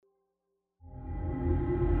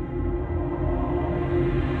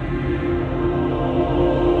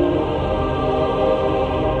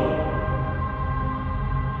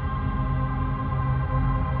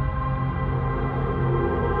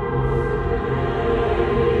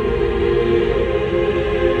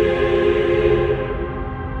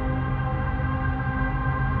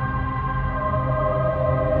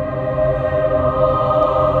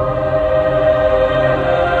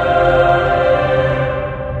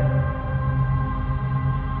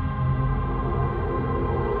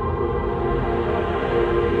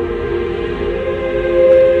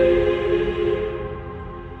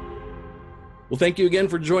thank you again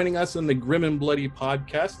for joining us on the Grim and Bloody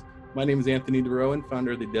podcast. My name is Anthony DeRowan,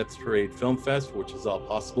 founder of the Death's Parade Film Fest, which is all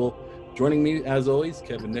possible. Joining me, as always,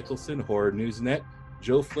 Kevin Nicholson, Horror Newsnet,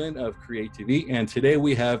 Joe Flynn of Create TV, and today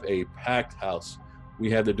we have a packed house. We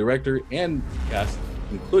have the director and cast,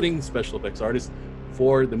 including special effects artists,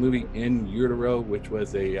 for the movie In Utero, which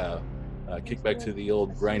was a kickback to the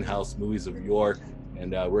old grindhouse movies of yore.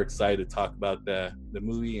 And we're excited to talk about the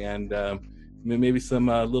movie and maybe some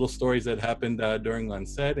little stories that happened during on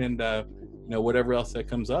set and whatever else that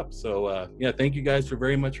comes up. So thank you guys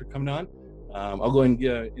very much for coming on. I'll go and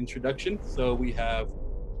get an introduction. So we have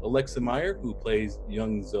Alexa Meyer, who plays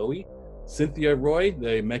young Zoe, Cynthia Roy,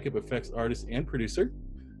 the makeup effects artist and producer,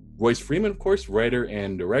 Royce Freeman, of course, writer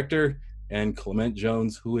and director, and Clement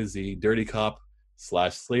Jones, who is the dirty cop /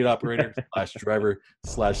 slate operator / driver /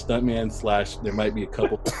 stuntman / there might be a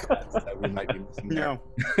couple that we might be missing there.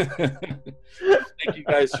 Thank you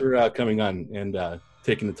guys for coming on and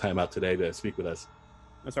taking the time out today to speak with us.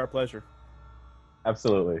 It's our pleasure.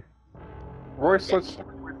 Absolutely. Royce, let's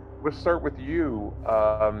start with you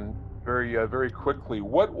very quickly.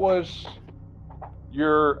 What was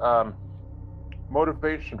your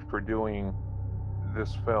motivation for doing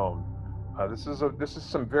this film? This is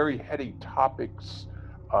some very heady topics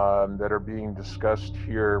that are being discussed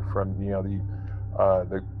here, from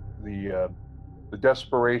the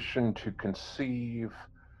desperation to conceive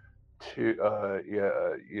to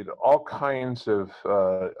all kinds of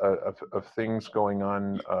things going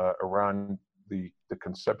on around the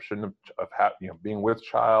conception of being with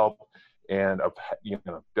child, and of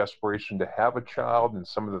desperation to have a child, and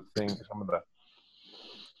some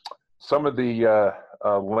of the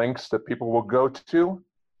lengths that people will go to.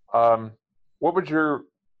 What was your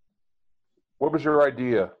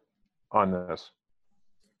idea on this?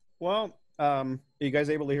 Well, are you guys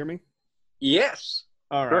able to hear me? Yes.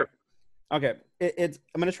 All right. Sure. Okay. I'm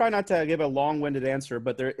going to try not to give a long-winded answer,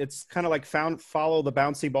 but it's kind of like follow the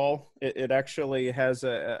bouncy ball. It actually has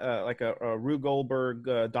a Rube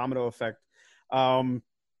Goldberg domino effect. A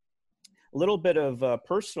little bit of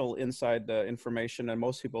personal inside information, and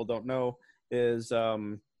most people don't know, is,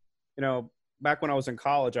 back when I was in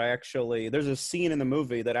college, there's a scene in the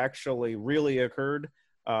movie that actually really occurred.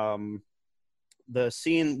 The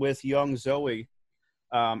scene with young Zoe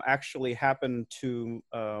actually happened to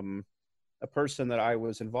a person that I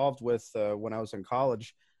was involved with when I was in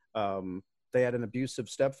college. They had an abusive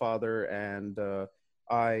stepfather, and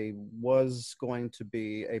I was going to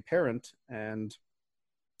be a parent, and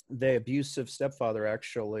the abusive stepfather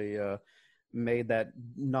actually made that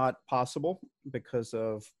not possible because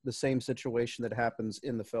of the same situation that happens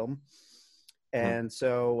in the film. And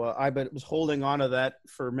so I was holding on to that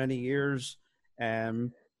for many years,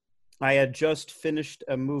 and I had just finished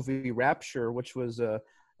a movie, Rapture, which was a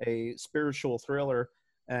spiritual thriller,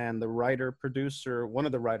 and one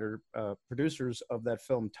of the producers of that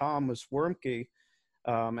film, Tom, was Wormke.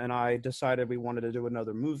 And I decided we wanted to do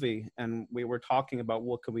another movie, and we were talking about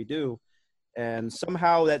what could we do, and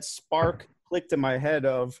somehow that spark clicked in my head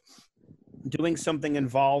of doing something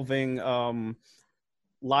involving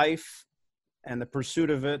life and the pursuit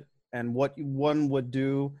of it, and what one would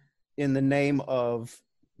do in the name of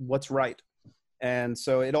what's right. And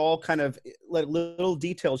so it all kind of, little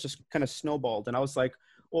details just kind of snowballed, and I was like,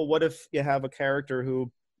 well, what if you have a character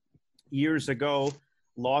who years ago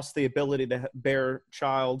lost the ability to bear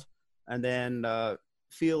child, and then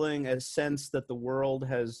feeling a sense that the world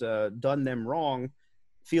has done them wrong,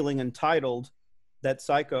 feeling entitled. That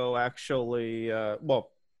psycho actually,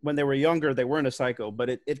 when they were younger, they weren't a psycho, but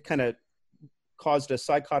it kind of caused a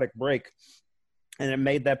psychotic break, and it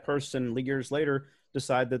made that person years later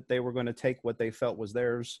decide that they were going to take what they felt was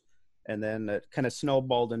theirs, and then it kind of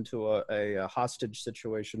snowballed into a hostage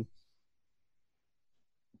situation.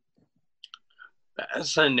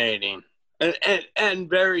 Fascinating and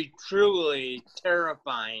very truly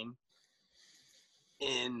terrifying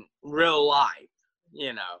in real life,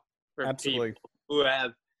 for Absolutely. people who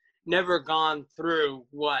have never gone through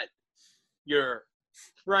what your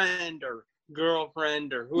friend or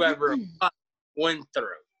girlfriend or whoever went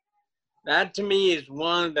through. That to me is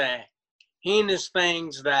one of the heinous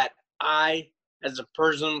things that I, as a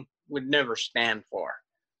person, would never stand for.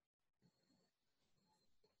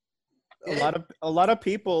 A lot of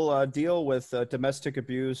people deal with domestic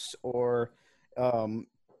abuse, or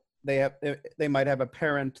they might have a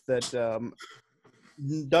parent that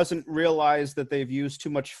doesn't realize that they've used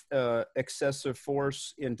too much excessive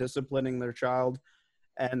force in disciplining their child,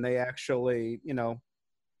 and they actually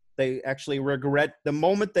regret the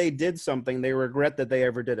moment they did something. They regret that they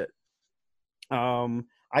ever did it.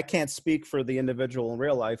 I can't speak for the individual in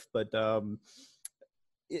real life, but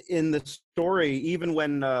in the story, even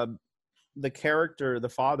when the character, the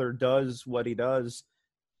father, does what he does,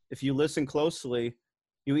 if you listen closely,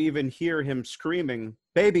 you even hear him screaming,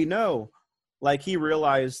 "Baby, no!" Like he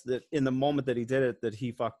realized that in the moment that he did it, that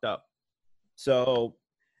he fucked up. So,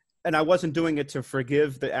 and I wasn't doing it to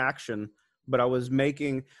forgive the action, but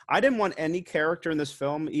I didn't want any character in this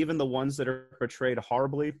film, even the ones that are portrayed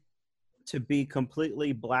horribly, to be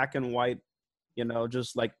completely black and white,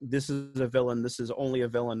 just like this is a villain, this is only a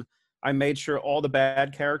villain. I made sure all the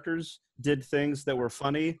bad characters did things that were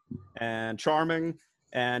funny and charming.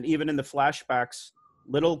 And even in the flashbacks,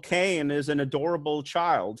 little Cain is an adorable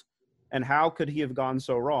child. And how could he have gone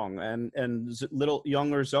so wrong? And little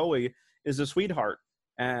younger Zoe is a sweetheart.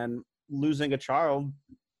 And losing a child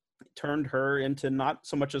turned her into not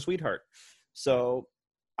so much a sweetheart. So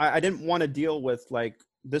I didn't want to deal with like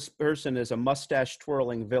this person is a mustache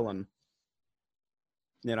twirling villain.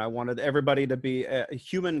 I wanted everybody to be a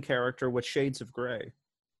human character with shades of gray.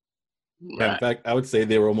 Yeah, in fact, I would say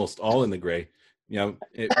they were almost all in the gray.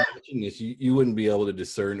 Watching this, you wouldn't be able to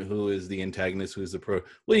discern who is the antagonist, who is the pro.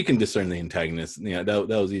 Well, you can discern the antagonist. That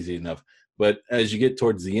was easy enough. But as you get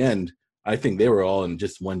towards the end, I think they were all in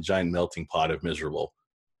just one giant melting pot of miserable.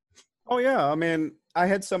 Oh, yeah. I mean, I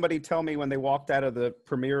had somebody tell me when they walked out of the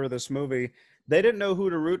premiere of this movie, they didn't know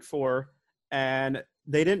who to root for. And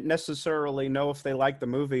they didn't necessarily know if they liked the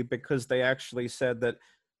movie because they actually said that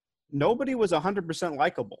nobody was 100%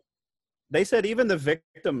 likable. They said even the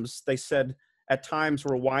victims, they said at times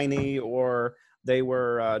were whiny or they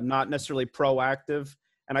were not necessarily proactive.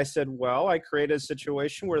 And I said, well, I created a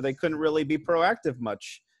situation where they couldn't really be proactive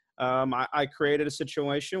much. I created a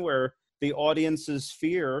situation where the audience's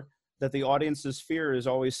fear is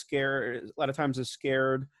always scared, a lot of times is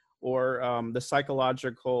scared, or the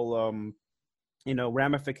psychological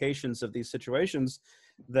ramifications of these situations,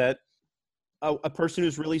 that a person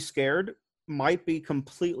who's really scared might be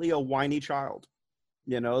completely a whiny child.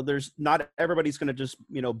 There's not everybody's going to just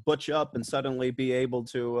butch up and suddenly be able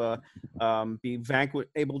to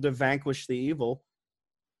able to vanquish the evil.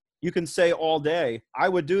 You can say all day, I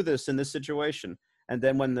would do this in this situation, and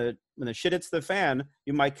then when the shit hits the fan,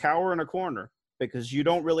 you might cower in a corner because you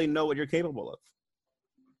don't really know what you're capable of.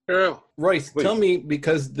 Royce, tell me,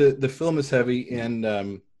 because the film is heavy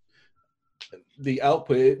and the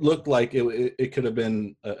output, it looked like it could have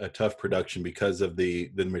been a tough production because of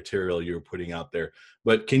the material you were putting out there.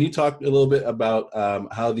 But can you talk a little bit about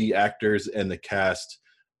how the actors and the cast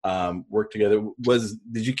worked together?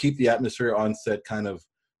 Did you keep the atmosphere on set kind of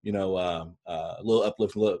a little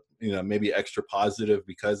uplift, maybe extra positive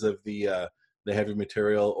because of the heavy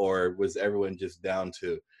material, or was everyone just down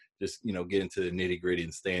to just get into the nitty gritty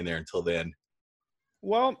and stay in there until the end?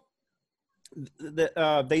 Well,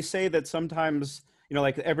 they say that sometimes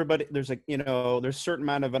like everybody, there's there's a certain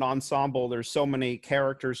amount of an ensemble. There's so many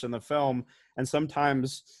characters in the film, and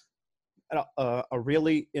sometimes a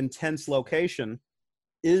really intense location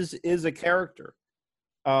is a character.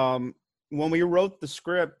 When we wrote the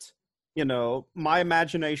script, my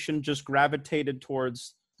imagination just gravitated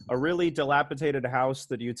towards a really dilapidated house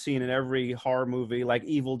that you'd seen in every horror movie, like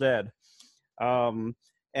Evil Dead.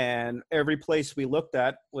 And every place we looked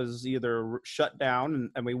at was either shut down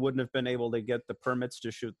and we wouldn't have been able to get the permits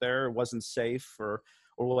to shoot there. It wasn't safe or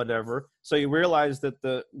whatever. So you realize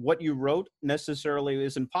that what you wrote necessarily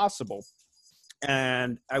isn't possible.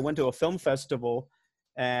 And I went to a film festival,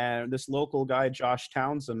 and this local guy, Josh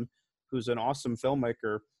Townsend, who's an awesome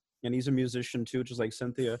filmmaker, and he's a musician too, just like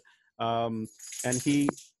Cynthia. And he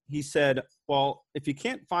said, well, if you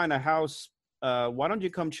can't find a house, why don't you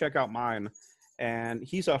come check out mine? And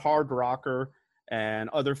he's a hard rocker, and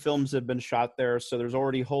other films have been shot there, so there's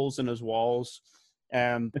already holes in his walls.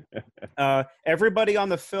 And everybody on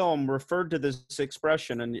the film referred to this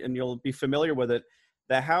expression, and you'll be familiar with it.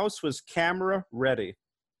 The house was camera ready.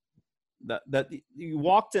 That you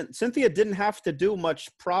walked in. Cynthia didn't have to do much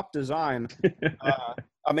prop design.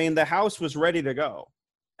 I mean, the house was ready to go.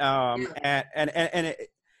 And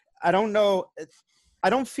I don't know. I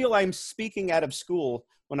don't feel I'm speaking out of school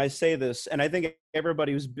when I say this, and I think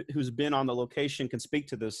everybody who's been on the location can speak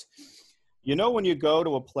to this. When you go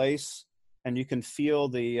to a place and you can feel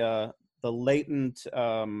the latent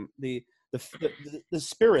the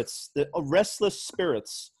spirits, the restless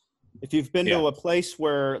spirits. If you've been to a place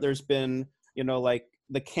where there's been like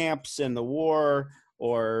the camps in the war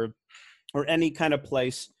or any kind of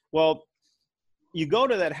place, well, you go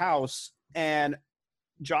to that house, and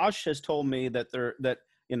Josh has told me that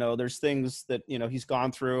there's things that he's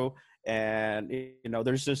gone through, and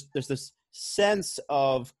there's this sense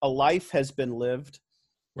of a life has been lived.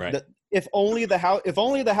 Right. That if only the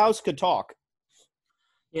house could talk.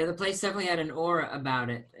 Yeah, the place definitely had an aura about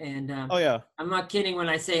it. And Oh yeah. I'm not kidding when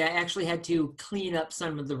I say I actually had to clean up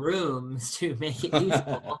some of the rooms to make it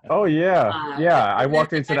usable. Oh yeah, yeah. I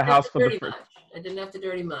walked into the house for the first. I didn't have to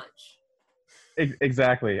dirty much.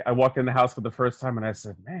 Exactly. I walked in the house for the first time and I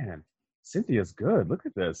said, "Man, Cynthia's good. Look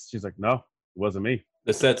at this." She's like, "No, it wasn't me."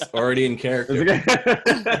 The set's already in character.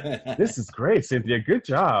 This is great, Cynthia. Good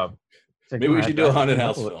job. Like, Maybe we should do a haunted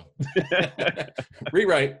house film.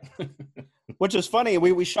 Rewrite. Which is funny.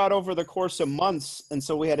 We shot over the course of months, and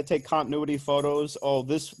so we had to take continuity photos. Oh,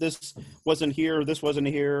 this wasn't here. This wasn't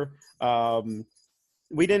here.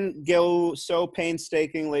 We didn't go so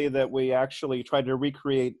painstakingly that we actually tried to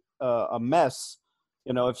recreate a mess.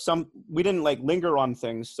 You know, we didn't like linger on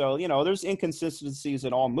things. So, you know, there's inconsistencies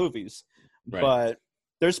in all movies, Right. but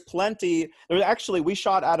there's plenty. We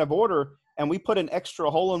shot out of order, and we put an extra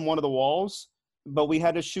hole in one of the walls, but we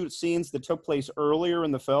had to shoot scenes that took place earlier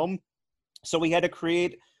in the film. So we had to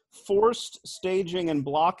create forced staging and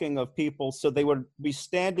blocking of people so they would be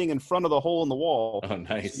standing in front of the hole in the wall. Oh,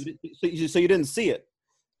 nice. So you didn't see it.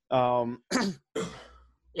 Yeah,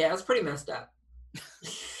 it was pretty messed up.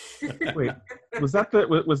 Wait, was that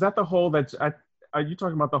the hole that are you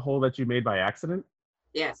talking about the hole that you made by accident?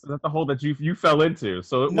 Yes. Is that the hole that you fell into?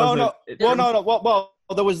 So it No. wasn't. Well,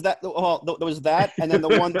 there was that. Well, there was that, and then the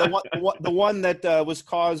one that was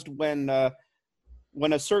caused when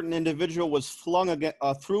a certain individual was flung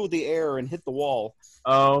through the air and hit the wall.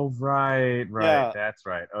 Oh, right. Yeah. That's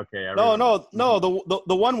right. Okay. No.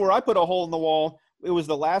 The one where I put a hole in the wall. It was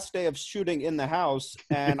the last day of shooting in the house,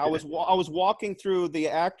 and I was walking through the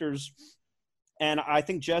actors, and I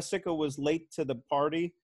think Jessica was late to the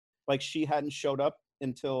party, like she hadn't showed up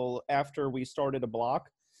until after we started a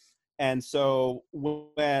block, and so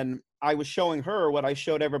when I was showing her what I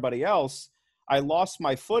showed everybody else, I lost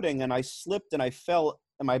my footing and I slipped and I fell,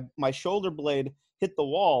 and my shoulder blade hit the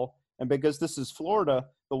wall, and because this is Florida,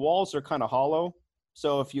 the walls are kind of hollow,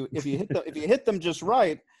 so if you hit them just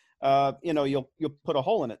right. You know, you'll put a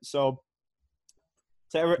hole in it. So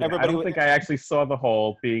everybody. I don't think I actually saw the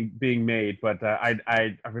hole being made, but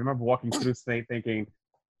I remember walking through the thinking,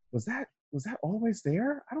 was that always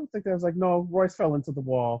there? I don't think that was like, no, Royce fell into the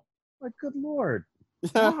wall. Like, good Lord,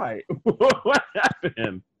 why? What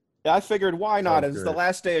happened? Yeah, I figured why not? It's the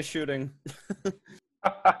last day of shooting.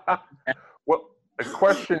 Well, a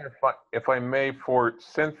question, if I may, for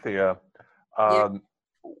Cynthia.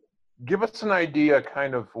 Give us an idea,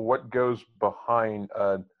 kind of what goes behind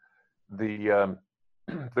the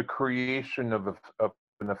creation of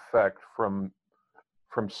an effect from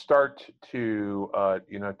start to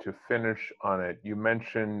to finish on it. You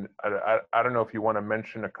mentioned I don't know if you want to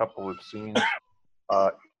mention a couple of scenes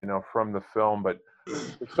from the film, but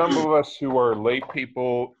for some of us who are lay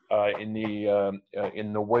people in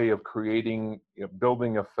the way of creating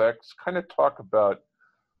building effects, kind of talk about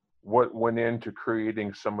what went into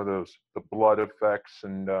creating some of the blood effects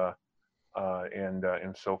and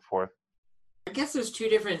so forth. I guess there's two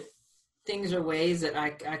different things or ways that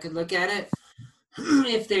I could look at it.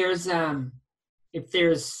 If the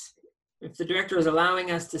director is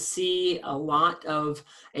allowing us to see a lot of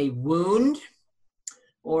a wound,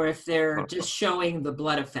 or if they're just showing the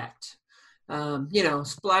blood effect.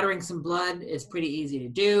 Splattering some blood is pretty easy to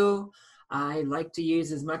do. I like to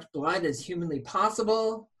use as much blood as humanly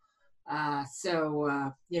possible. That's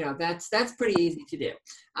pretty easy to do.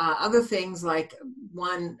 Other things, like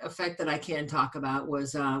one effect that I can talk about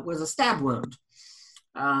was a stab wound.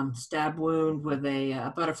 Stab wound with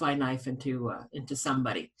a butterfly knife into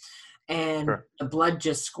somebody, and Sure. The blood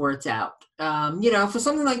just squirts out. For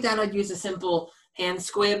something like that, I'd use a simple hand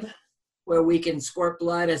squib, where we can squirt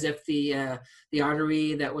blood as if the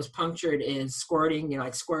artery that was punctured is squirting.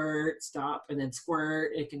 Like squirt, stop, and then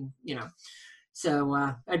squirt. It can, So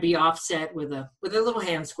I'd be offset with a little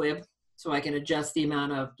hand squib, so I can adjust the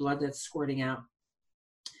amount of blood that's squirting out.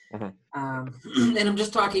 Mm-hmm. And I'm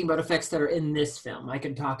just talking about effects that are in this film. I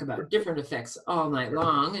can talk about different effects all night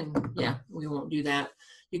long, and yeah, we won't do that.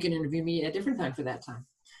 You can interview me at a different time for that time.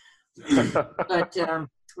 But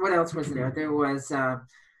what else was there? There was,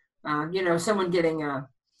 someone getting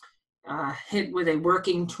hit with a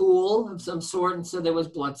working tool of some sort, and so there was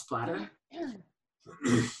blood splatter.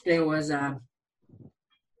 There was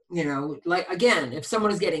again, if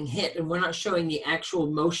someone is getting hit and we're not showing the actual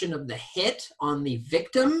motion of the hit on the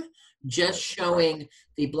victim, just showing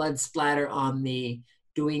the blood splatter on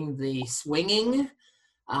doing the swinging,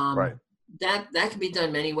 Right. That can be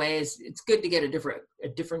done many ways. It's good to get a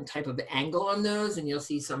different type of angle on those, and you'll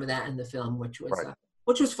see some of that in the film, which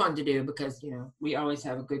was fun to do, because we always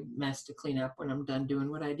have a good mess to clean up when I'm done doing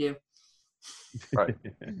what I do. Right.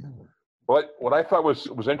 But what I thought was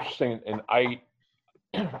interesting, and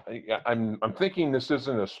I'm thinking this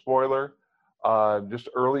isn't a spoiler. Just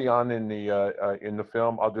early on in the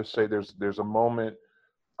film, I'll just say there's a moment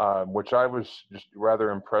which I was just rather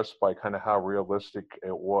impressed by, kind of how realistic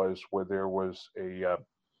it was, where there was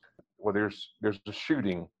there's a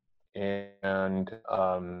shooting, and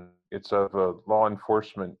it's of a law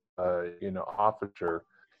enforcement officer,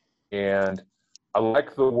 and I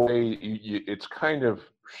like the way it's kind of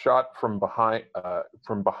shot from behind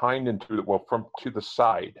from to the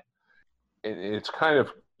side. And it's kind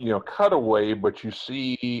of cutaway, but you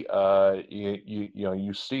see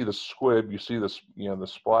you see the squib, you see this the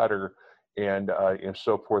splatter, and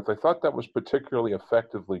so forth. I thought that was particularly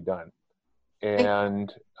effectively done.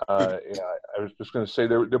 And yeah, I was just going to say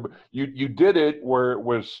you did it where it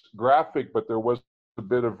was graphic, but there was a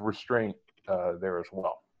bit of restraint there as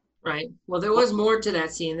well. Right. Well, there was more to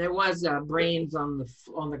that scene. There was brains on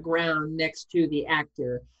the ground next to the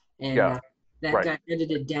actor, and Yeah. that Right. got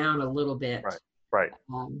edited down a little bit. Right. Yeah,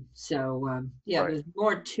 Right. there's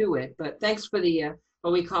more to it. But thanks for the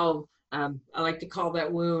what we call I like to call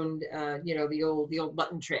that wound, the old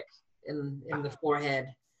button trick in the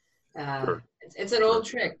forehead. Sure. It's an old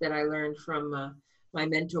trick that I learned from my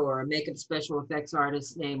mentor, a makeup special effects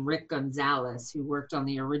artist named Rick Gonzalez, who worked on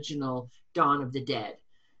the original Dawn of the Dead.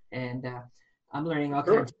 And I'm learning all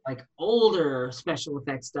kinds of like older special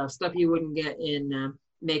effects stuff you wouldn't get in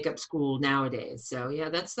makeup school nowadays. So yeah,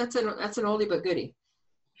 that's an oldie but goodie.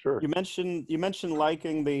 Sure. You mentioned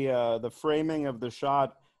liking the framing of the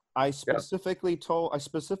shot. I specifically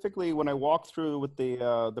when I walked through with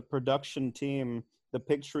the production team, the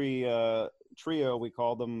Pictree trio, we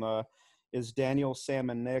call them, is Daniel, Sam,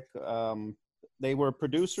 and Nick. They were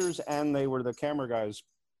producers and they were the camera guys.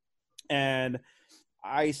 And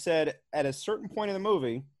I said at a certain point in the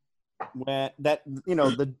movie, when that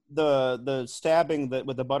the stabbing that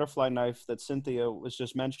with the butterfly knife that Cynthia was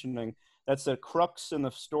just mentioning, that's the crux in the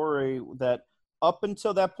story. That up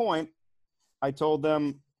until that point, I told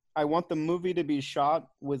them I want the movie to be shot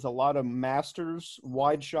with a lot of masters,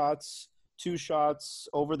 wide shots, two shots,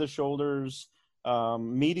 over the shoulders,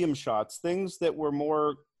 medium shots, things that were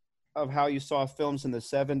more of how you saw films in the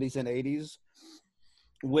 70s and 80s,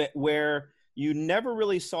 where you never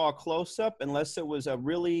really saw a close-up unless it was a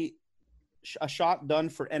shot done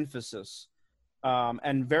for emphasis,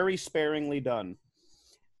 and very sparingly done.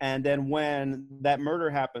 And then when that murder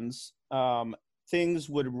happens, things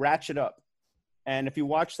would ratchet up. And if you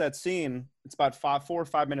watch that scene, it's about 4 or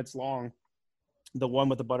 5 minutes long, the one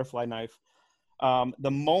with the butterfly knife.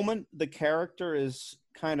 The moment the character is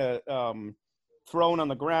kind of thrown on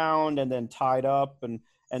the ground and then tied up and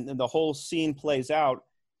the whole scene plays out,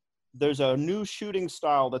 there's a new shooting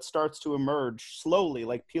style that starts to emerge slowly,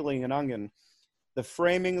 like peeling an onion. The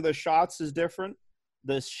framing of the shots is different.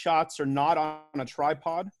 The shots are not on a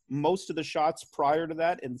tripod. Most of the shots prior to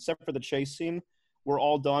that, except for the chase scene, were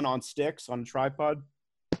all done on sticks, on a tripod.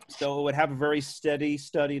 So it would have a very steady,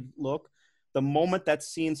 studied look. The moment that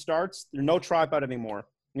scene starts, there's no tripod anymore.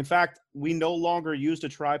 In fact, we no longer used a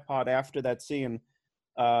tripod after that scene.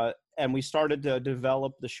 And we started to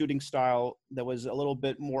develop the shooting style that was a little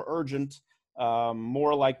bit more urgent,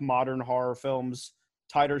 more like modern horror films,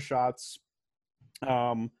 tighter shots,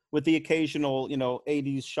 with the occasional,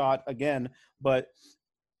 80s shot again. But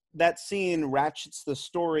that scene ratchets the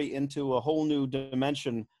story into a whole new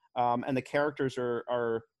dimension, and the characters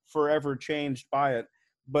are forever changed by it.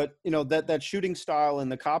 But, that shooting style in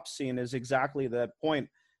the cop scene is exactly that point.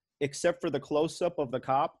 Except for the close-up of the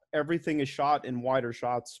cop, everything is shot in wider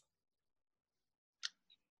shots.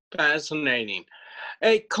 Fascinating.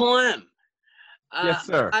 Hey, Clem. Yes,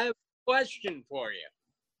 sir. I have a question for you.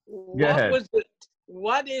 Go ahead.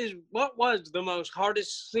 What was the most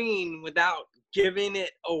hardest scene without giving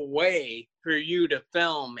it away for you to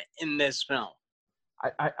film in this film?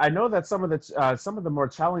 I know that some of the more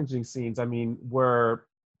challenging scenes, were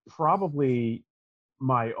probably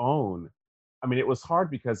my own. It was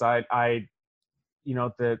hard because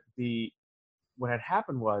what had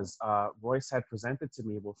happened was Royce had presented to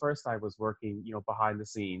me. Well, first I was working, behind the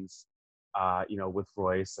scenes, with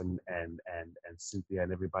Royce and Cynthia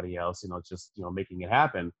and everybody else, just making it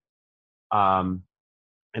happen. And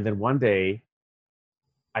then one day,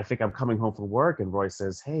 I think I'm coming home from work, and Royce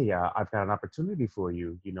says, "Hey, I've got an opportunity for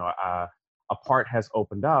you. A part has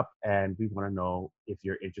opened up, and we want to know if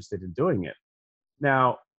you're interested in doing it."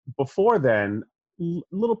 Now, before then,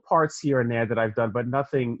 little parts here and there that I've done, but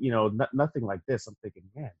nothing, nothing like this. I'm thinking,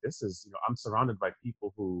 man, this is, I'm surrounded by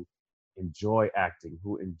people who enjoy acting,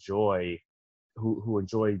 who enjoy who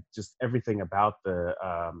enjoy just everything about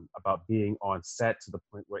about being on set to the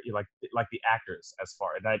point where you like the actors as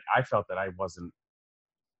far. And I felt that I wasn't.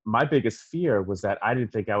 My biggest fear was that I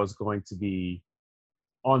didn't think I was going to be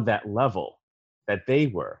on that level that they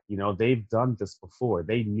were. You know, they've done this before.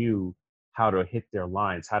 They knew how to hit their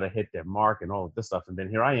lines, how to hit their mark, and all of this stuff. And then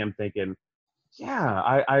here I am thinking,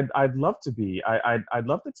 yeah, I'd love to be. I'd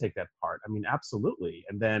love to take that part. I mean, absolutely.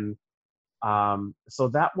 And then so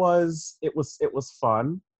that was it was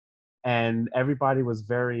fun, and everybody was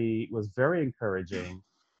very encouraging.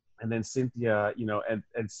 And then Cynthia, you know, and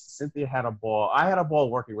Cynthia had a ball. I had a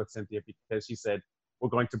ball working with Cynthia because she said, "We're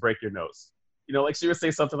going to break your nose." You know, like she would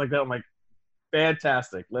say something like that. I'm like,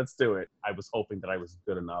 fantastic, let's do it. I was hoping that I was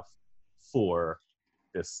good enough for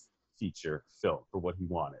this feature film for what he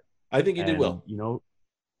wanted. I think you did well. You know,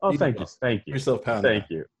 oh, You thank did you, well. thank you, Yourself pounded.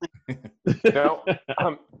 thank you. Now,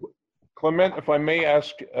 Clement, if I may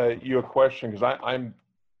ask you a question, because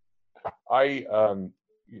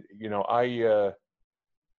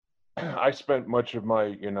I spent much of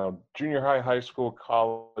my, junior high school,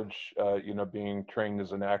 college, being trained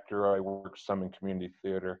as an actor. I worked some in community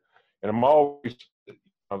theater, and I'm always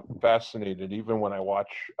fascinated, even when I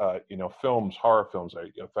watch, films, horror films.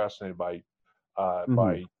 I'm fascinated by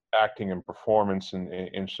acting and performance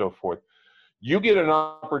and so forth. You get an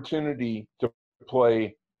opportunity to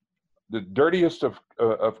play the dirtiest of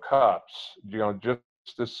cops,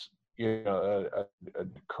 just this, a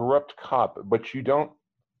corrupt cop, but you don't.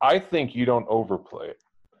 I think you don't overplay it,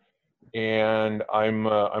 and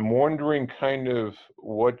I'm wondering kind of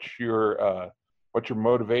what your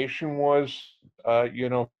motivation was.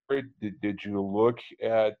 Did you look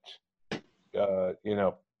at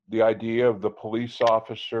the idea of the police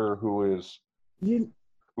officer who is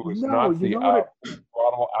not the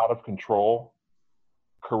throttle out of control,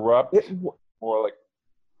 corrupt, or like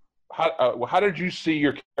how did you see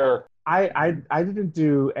your character? I didn't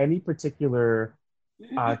do any particular.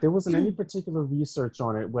 There wasn't any particular research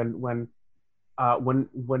on it when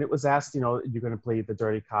it was asked, you're going to play the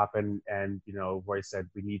dirty cop, and Royce said,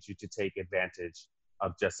 we need you to take advantage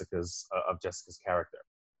of Jessica's character.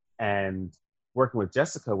 And working with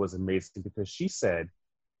Jessica was amazing because she said,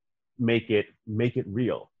 make it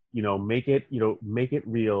real, make it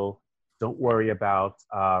real. Don't worry about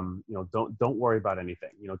don't worry about anything,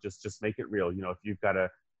 just make it real. If you've got to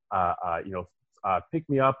pick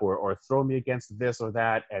me up or throw me against this or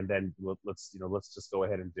that, and then let's just go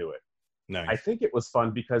ahead and do it. Nice. I think it was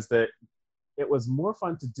fun because it was more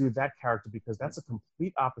fun to do that character because that's a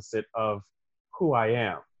complete opposite of who I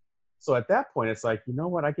am. So at that point, it's like, you know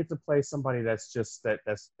what, I get to play somebody that's just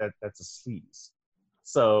that's a sleaze.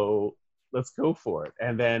 So let's go for it.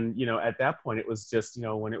 And then at that point, it was just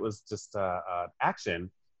when it was just action.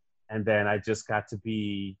 And then I just got to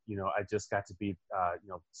be,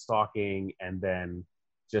 stalking, and then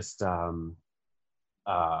just,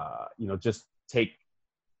 just take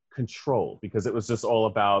control, because it was just all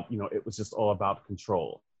about,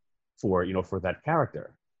 control for that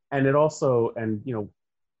character. And it also,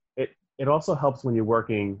 it also helps when you're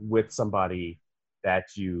working with somebody that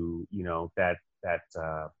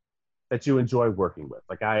that you enjoy working with.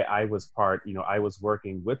 Like I was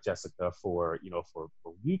working with Jessica for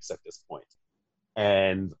weeks at this point,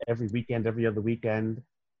 and every weekend, every other weekend.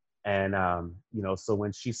 And, so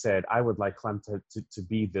when she said, I would like Clem to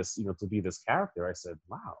be this, to be this character, I said,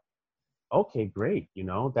 wow, okay, great.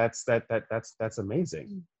 That's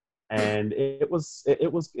amazing. And it was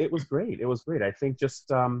great. It was great. I think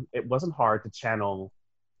just, it wasn't hard to channel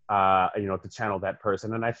that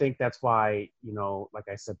person. And I think that's why, like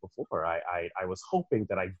I said before, I was hoping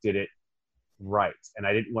that I did it right. And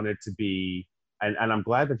I didn't want it to be, and I'm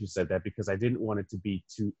glad that you said that, because I didn't want it to be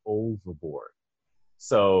too overboard.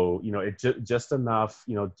 So, just enough,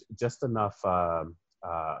 just enough, I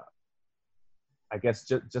guess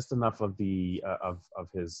just enough of the, of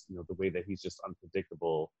his, the way that he's just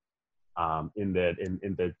unpredictable, in the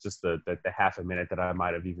half a minute that I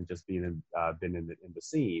might have even just been in the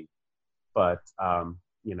scene, but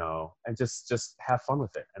and just have fun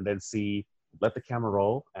with it, and then let the camera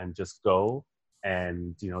roll and just go,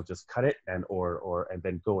 and just cut it, and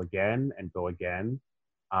then go again and go again,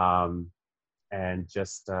 and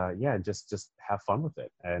just have fun with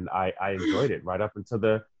it. And I enjoyed it right up until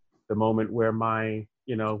the moment where my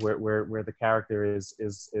where the character is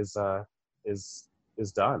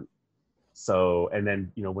done. So, and then,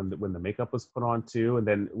 when the makeup was put on too, and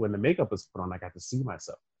then when the makeup was put on, I got to see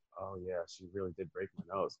myself. Oh yeah, she really did break my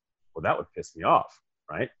nose. Well, that would piss me off,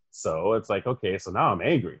 right? So it's like, okay, so now I'm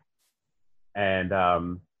angry. And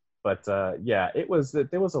But yeah,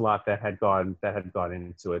 there was a lot that had gone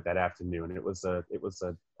into it that afternoon. It was a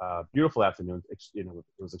beautiful afternoon. You know,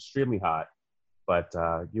 it was extremely hot, but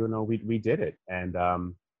you know, we did it, and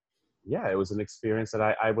yeah, it was an experience that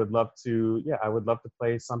I would love to. Yeah, I would love to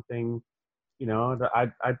play something. You know, that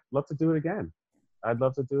I'd love to do it again. I'd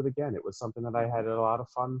love to do it again. It was something that I had a lot of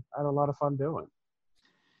fun. I had a lot of fun doing.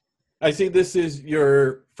 I see this is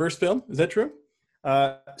your first film. Is that true?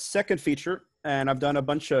 Second feature, and I've done a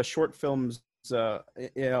bunch of short films, you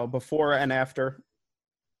know, before and after.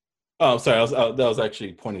 Oh, sorry. That was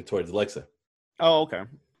actually pointed towards Alexa. Oh, okay.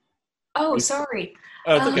 Oh, sorry.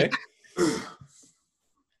 Oh, it's okay.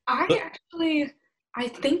 I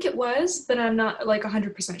think it was, but I'm not like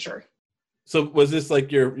 100% sure. So was this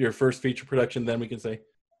like your first feature production then, we can say?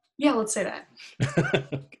 Yeah, let's say that.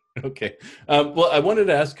 Okay. Well, I wanted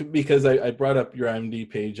to ask because I brought up your IMDb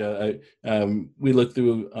page. We looked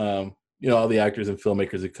through, you know, all the actors and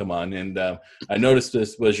filmmakers that come on, and I noticed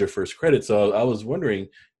this was your first credit. So I was wondering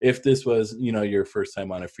if this was, you know, your first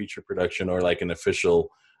time on a feature production or like an official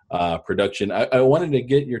production. I wanted to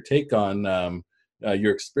get your take on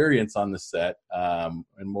your experience on the set, and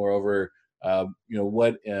moreover, you know,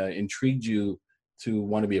 what intrigued you to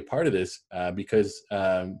want to be a part of this, because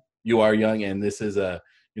you are young and this is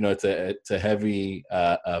you know, it's a heavy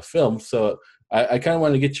film. So I kind of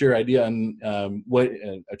want to get your idea on what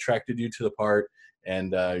attracted you to the part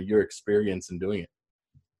and your experience in doing it.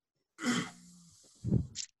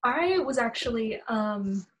 I was actually,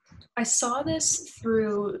 I saw this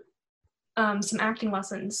through some acting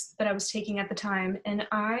lessons that I was taking at the time, and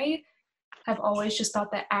I have always just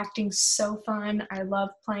thought that acting's so fun. I love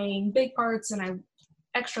playing big parts, and I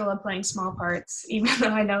extra love playing small parts, even though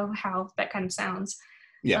I know how that kind of sounds.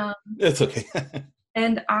 Yeah, it's okay.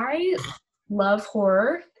 And I love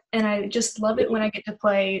horror, and I just love it when I get to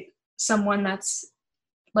play someone that's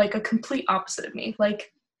like a complete opposite of me.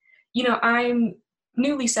 Like, you know, I'm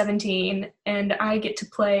newly 17, and I get to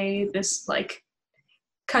play this like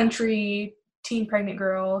country teen pregnant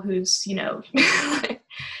girl who's, you know,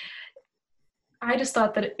 I just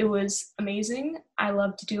thought that it was amazing. I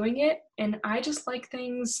loved doing it, and I just like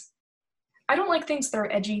things. I don't like things that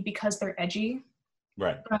are edgy because they're edgy.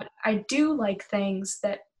 Right. But I do like things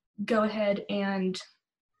that go ahead and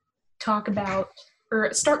talk about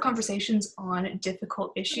or start conversations on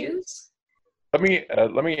difficult issues. Let me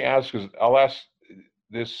ask, because I'll ask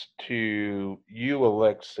this to you,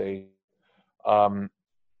 Alexei,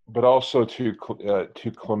 but also to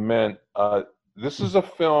Clement. This is a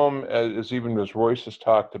film, as even as Royce has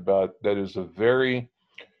talked about, that is it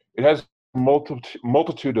has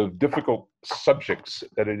multitude of difficult subjects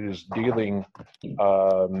that it is dealing,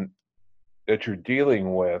 that you're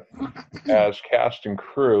dealing with as cast and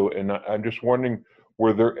crew. And I'm just wondering,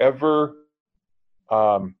 were there ever,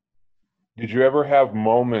 did you ever have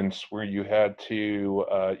moments where you had to,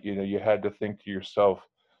 you know, you had to think to yourself,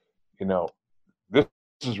 you know, this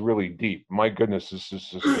is really deep. My goodness, this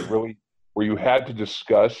is really, where you had to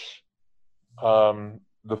discuss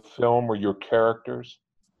the film or your characters?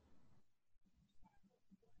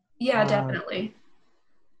 Yeah, definitely.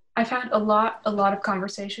 I've had a lot of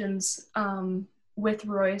conversations with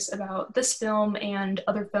Royce about this film and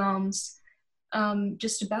other films,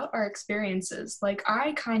 just about our experiences. Like,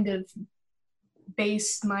 I kind of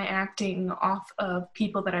base my acting off of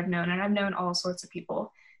people that I've known, and I've known all sorts of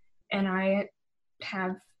people. And I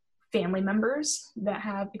have family members that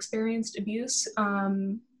have experienced abuse.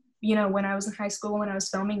 You know, when I was in high school, when I was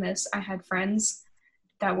filming this, I had friends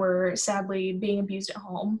that were sadly being abused at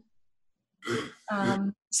home.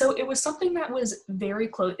 So it was something that was very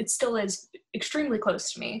close. It still is extremely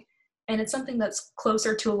close to me. And it's something that's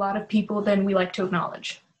closer to a lot of people than we like to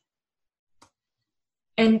acknowledge.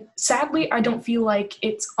 And sadly, I don't feel like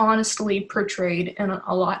it's honestly portrayed in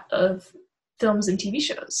a lot of films and TV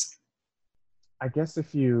shows. I guess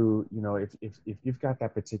if you know, if you've got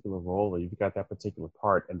that particular role or you've got that particular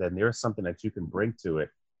part, and then there's something that you can bring to it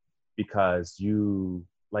because you,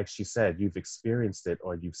 like she said, you've experienced it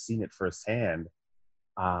or you've seen it firsthand,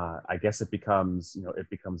 I guess it becomes, you know,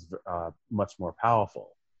 much more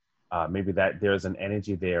powerful. Maybe that there's an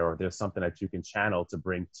energy there, or there's something that you can channel to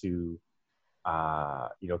bring to, you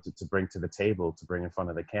know, to bring to the table, to bring in front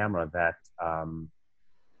of the camera that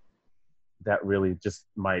that really just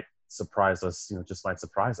might surprise us, you know, just might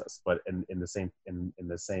surprise us. But in the same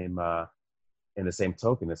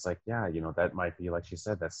token, it's like, yeah, you know, that might be, like she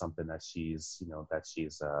said, that's something that she's, you know, that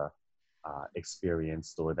she's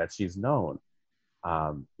experienced or that she's known.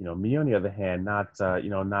 You know, me on the other hand, not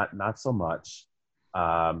so much.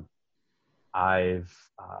 I've,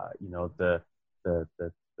 you know, the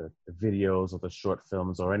the videos or the short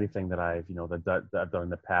films or anything that I've that I've done in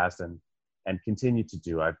the past and continue to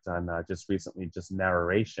do. I've done just recently just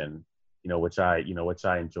narration, which I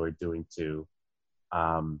enjoy doing too.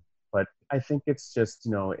 But I think it's just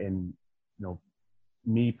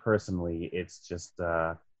me personally, it's just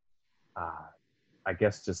I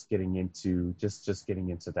guess just getting into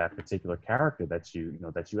that particular character that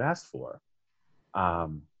you asked for.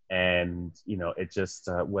 And it just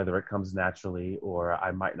whether it comes naturally or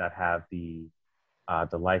I might not have the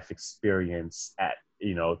life experience I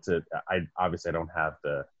obviously don't have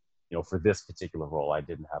the for this particular role I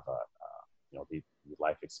didn't have the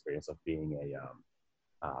life experience of being a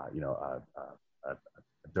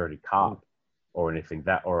dirty cop or anything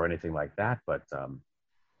like that, but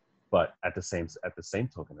at the same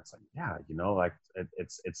token, it's like, yeah, like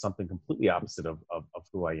it's something completely opposite of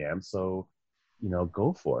who I am. So,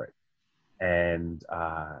 go for it. And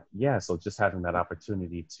so just having that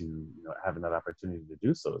opportunity to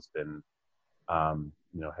do so has been,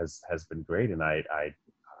 has been great. And I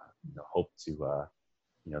hope to,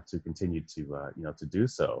 to continue to do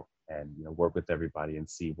so and, work with everybody and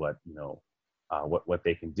see what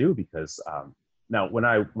they can do. Because now when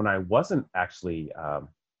I wasn't actually,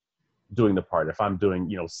 doing the part, if I'm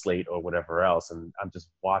doing slate or whatever else and I'm just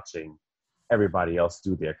watching everybody else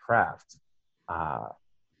do their craft,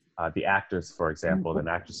 the actors, for example, and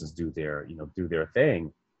actresses do their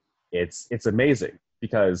thing, it's amazing.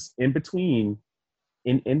 Because in between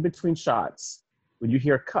shots, when you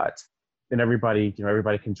hear cut, then everybody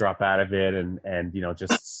can drop out of it and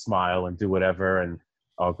just smile and do whatever and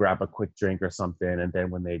grab a quick drink or something, and then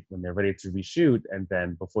when they're ready to reshoot, and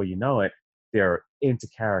then before you know it, they're into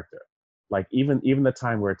character. Like even the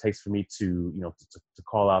time where it takes for me to to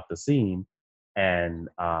call out the scene and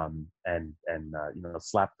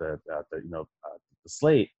slap the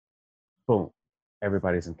slate, boom,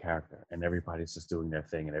 everybody's in character and everybody's just doing their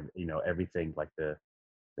thing, and everything like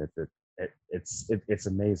it's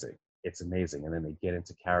amazing. It's amazing. And then they get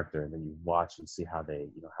into character and then you watch and see how they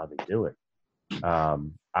do it.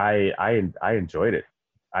 I enjoyed it.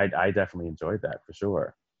 I definitely enjoyed that for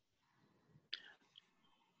sure.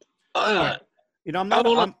 I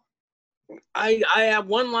have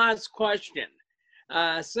one last question.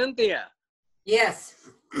 Cynthia. Yes.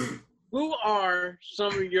 Who are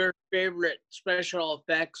some of your favorite special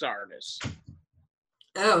effects artists?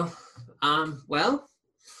 Oh, well,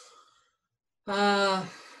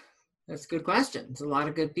 that's a good question. There's a lot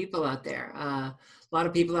of good people out there. A lot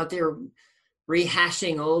of people out there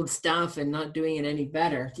rehashing old stuff and not doing it any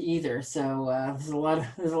better either. So there's a lot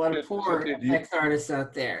of poor effects artists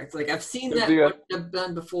out there. It's like I've seen that what I've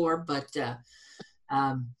done before, but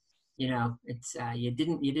it's you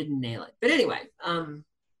didn't nail it. But anyway,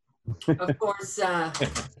 of course,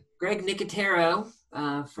 Greg Nicotero.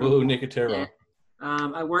 Nicotero.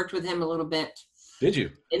 I worked with him a little bit. Did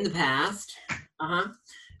you? In the past.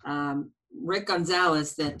 Rick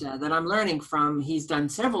Gonzalez that I'm learning from, he's done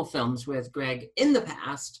several films with Greg in the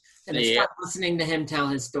past, and it's fun listening to him tell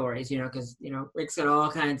his stories, because Rick's got all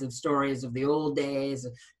kinds of stories of the old days,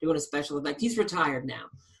 doing a special effect. He's retired now.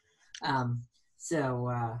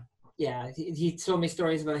 He told me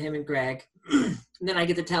stories about him and Greg. And then I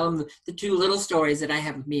get to tell him the two little stories that I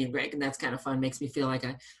have with me and Greg, and that's kind of fun. Makes me feel like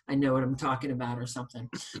I know what I'm talking about or something.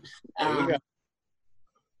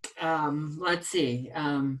 Let's see.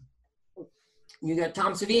 You got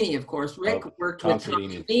Tom Savini, of course. Rick worked with Tom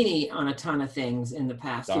Savini on a ton of things in the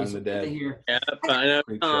past. Dawn of the Dead. I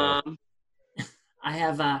know. I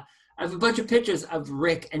have a bunch of pictures of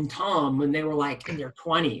Rick and Tom when they were like in their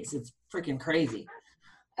 20s. It's freaking crazy.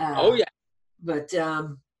 But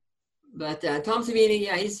Tom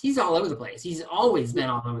Savini, he's all over the place. He's always been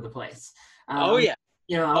all over the place.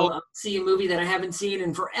 I'll see a movie that I haven't seen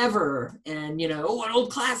in forever, and an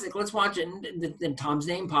old classic, let's watch it. And then Tom's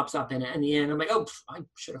name pops up in it, and the end I'm like, I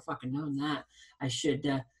should have fucking known that. I should,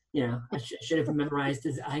 I should have memorized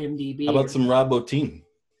his IMDb. How about some Rob Bottin?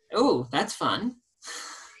 Oh, that's fun.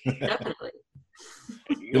 Definitely.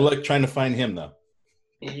 Good luck trying to find him, though.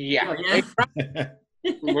 Yeah.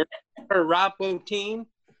 We're Rob Bottin,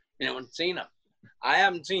 and I haven't seen him. I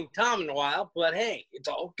haven't seen Tom in a while, but hey, it's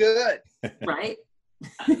all good. Right.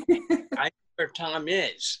 I know where Tom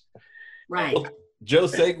is. Right. Well, Joe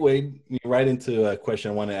segued me right into a question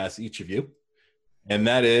I want to ask each of you, and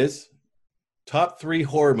that is top 3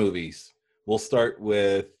 horror movies. We'll start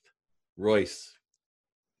with Royce.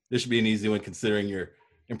 This should be an easy one considering your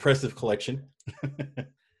impressive collection.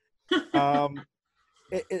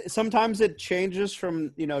 Sometimes it changes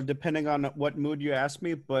from, depending on what mood you ask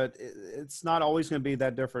me, but it's not always going to be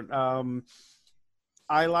that different.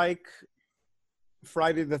 I like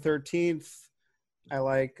Friday the 13th. I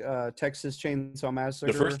like Texas Chainsaw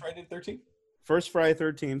Massacre. The first Friday the 13th? First Friday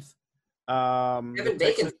 13th. Kevin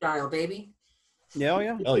Bacon style, baby. Yeah,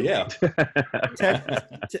 yeah. Oh, yeah.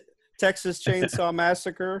 Texas Chainsaw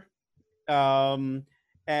Massacre.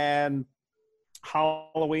 And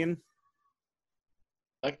Halloween.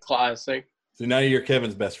 A classic. So now you're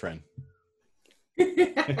Kevin's best friend.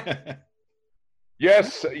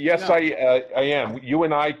 Yes, yes, No. I am. You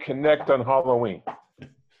and I connect on Halloween.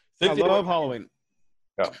 Cynthia, I love Halloween.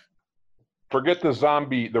 Forget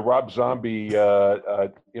the Rob Zombie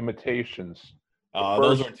imitations.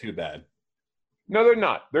 those aren't too bad. No, they're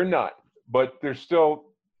not. They're not. But they're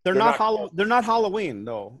still. They're not Halloween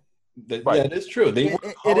though. Right. Yeah, it is true.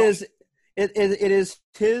 It is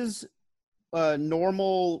his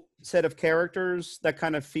normal set of characters that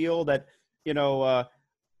kind of feel that, you know,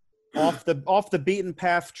 off the beaten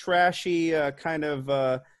path, trashy kind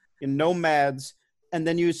of nomads, and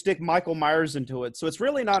then you stick Michael Myers into it. So it's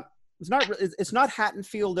really not. It's not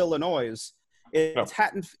Haddonfield, Illinois. It's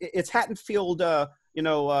Haddonfield.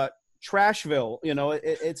 Trashville. You know,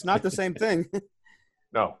 it's not the same thing.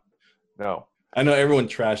 No. I know everyone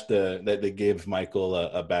trashed that they gave Michael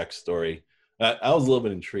a backstory. I was a little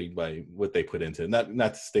bit intrigued by what they put into it.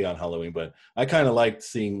 Not to stay on Halloween, but I kind of liked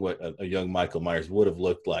seeing what a young Michael Myers would have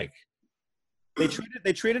looked like. They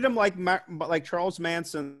treated him like Charles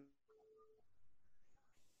Manson.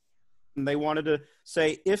 And they wanted to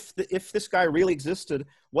say, if this guy really existed,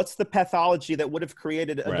 what's the pathology that would have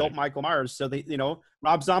created adult Michael Myers? So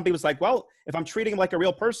Rob Zombie was like, well, if I'm treating him like a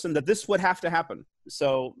real person, that this would have to happen.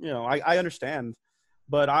 So, I understand,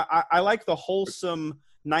 but I like the wholesome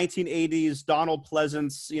 1980s Donald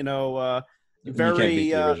Pleasance, very, you can't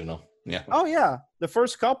beat the original. Yeah. Oh yeah. The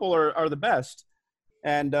first couple are the best.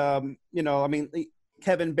 And,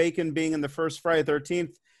 Kevin Bacon being in the first Friday the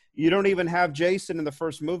 13th, you don't even have Jason in the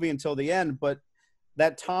first movie until the end, but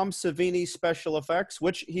that Tom Savini special effects,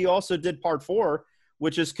 which he also did part 4,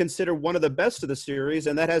 which is considered one of the best of the series,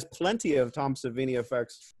 and that has plenty of Tom Savini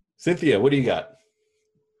effects. Cynthia, what do you got?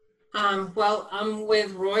 Well, I'm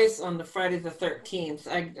with Royce on the Friday the 13th.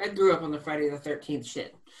 I grew up on the Friday the 13th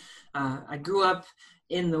shit. I grew up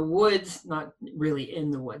in the woods, not really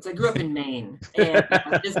in the woods. I grew up in Maine, and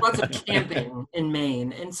there's lots of camping in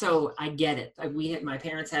Maine, and so I get it. My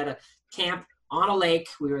parents had a camp on a lake.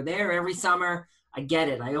 We were there every summer. I get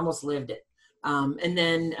it. I almost lived it. And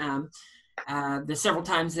then the several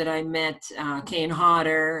times that I met Kane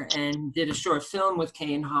Hodder and did a short film with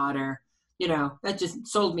Kane Hodder, that just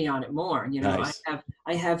sold me on it more. Nice.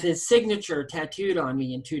 I have his signature tattooed on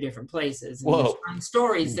me in 2 different places. And there's fun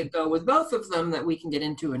stories that go with both of them that we can get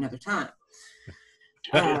into another time.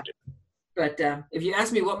 But if you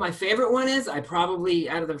ask me what my favorite one is, I probably,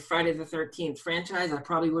 out of the Friday the 13th franchise, I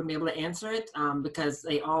probably wouldn't be able to answer it because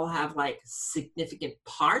they all have like significant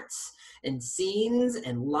parts and scenes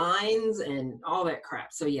and lines and all that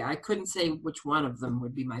crap. So yeah, I couldn't say which one of them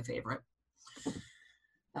would be my favorite.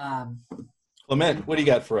 Clement, what do you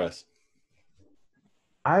got for us?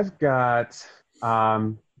 I've got,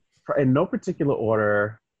 in no particular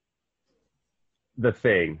order, The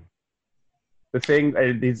Thing. The Thing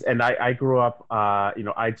is, and I grew up,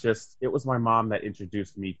 it was my mom that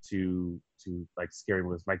introduced me to like scary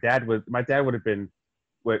movies. My dad would have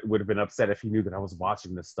been upset if he knew that I was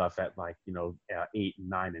watching this stuff at 8,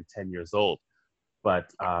 9, and 10 years old.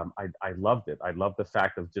 But I loved it. I loved the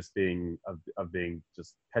fact of just being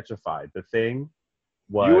just petrified. The Thing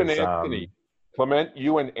was you and Anthony, Clement.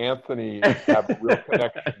 You and Anthony have a real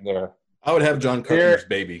connection there. I would have John Carpenter's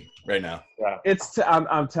Baby right now. Yeah,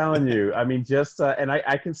 I'm telling you. I mean, just and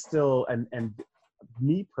I can still and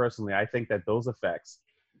me personally, I think that those effects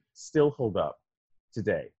still hold up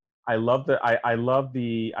today. I love the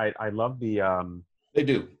They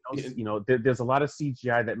do. There's a lot of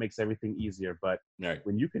CGI that makes everything easier, but Right.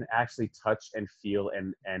 when you can actually touch and feel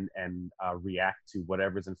and react to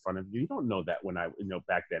whatever's in front of you, you don't know that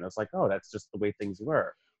back then. It's like, oh, that's just the way things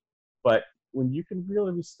were. But when you can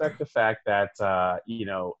really respect the fact that,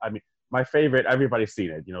 my favorite, everybody's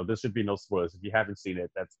seen it. There should be no spoilers. If you haven't seen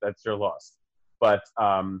it, that's your loss. But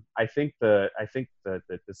I think the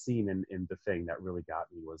scene in The Thing that really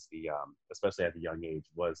got me was especially at a young age,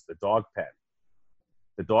 was the dog pen.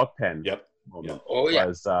 The dog pen Yep. moment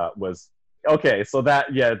was okay. So that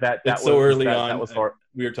It's was so early on. That was hard.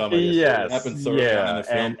 We were talking about Yes, it happened so early on in the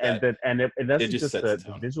film. and that's it just just sets the the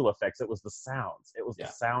tone. visual effects. It was the sounds. It was Yeah.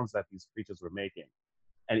 the sounds that these creatures were making.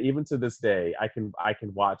 And even to this day, I can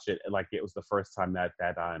watch it like it was the first time that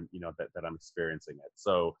I'm that I'm experiencing it.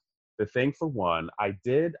 So The Thing, for one, I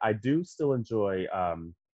do still enjoy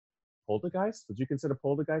Poltergeist. Would you consider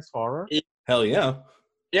Poltergeist horror? Hell yeah.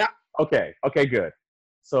 Yeah. Okay, good.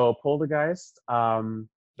 So Poltergeist, That's on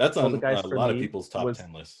Poltergeist a for lot of me people's top was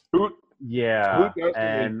 10 lists. Who yeah, doesn't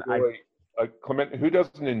and enjoy Clement? Who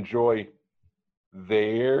doesn't enjoy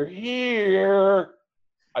They're Here?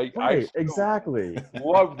 I right, still exactly,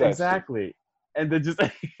 love that scene. exactly, and then just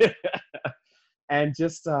and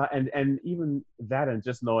just and even that, and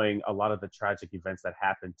just knowing a lot of the tragic events that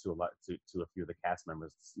happened to a few of the cast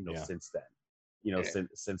members, Yeah. since then, Yeah.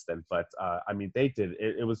 since then. But I mean, they did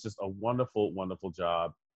it. It was just a wonderful, wonderful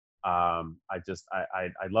job. I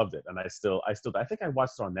loved it, and I think I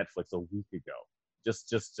watched it on Netflix a week ago, just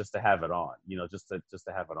to have it on, just to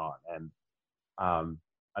have it on. And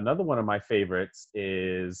another one of my favorites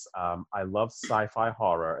is I love sci-fi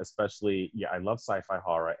horror, especially I love sci-fi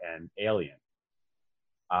horror and Alien.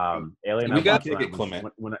 Alien, We I can watched kick it,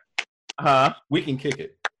 Clement. We can kick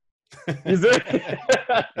it. Is it?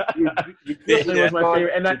 It was my Yeah.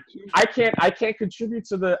 favorite, and I can't contribute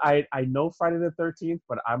to the. I know Friday the 13th,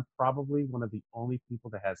 but I'm probably one of the only people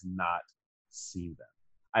that has not seen them.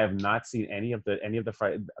 I have not seen any of the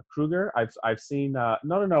Friday Krueger. I've seen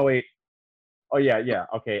no wait. Oh yeah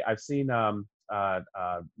okay. I've seen Nightmare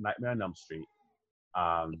on Elm Street.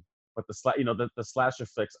 But the slasher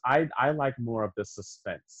flicks, I like more of the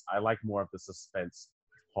suspense. I like more of the suspense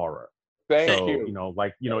horror. Thank you.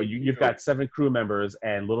 You've got 7 crew members,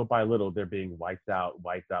 and little by little they're being wiped out.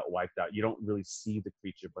 You don't really see the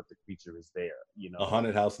creature, but the creature is there. A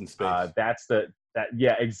haunted house in space.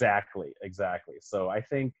 Yeah, exactly. So I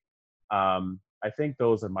think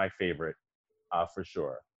those are my favorite for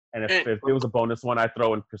sure. And if there was a bonus one, I'd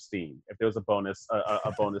throw in Christine. If there was a bonus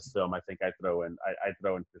film, I think I'd throw in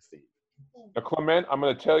Christine. Now, Clement, I'm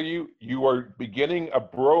going to tell you, you are beginning a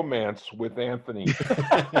bromance with Anthony.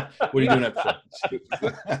 What are you doing episode?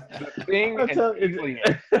 The thing and Alien.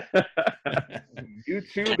 You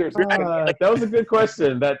two, there's that was a good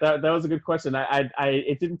question. That was a good question.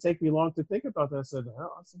 It didn't take me long to think about that. I said,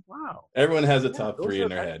 wow. Everyone has a top 3 in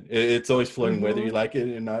their head. It's always floating, whether you like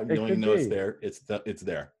it or not. You only know it's there. It's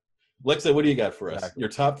there. Alexa, what do you got for us? Exactly. Your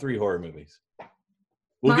top 3 horror movies.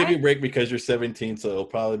 We'll give you a break because you're 17, so it'll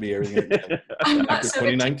probably be everything after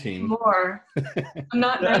 2019. More. I'm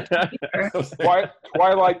not 19 either.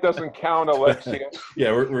 Twilight doesn't count, Alexia.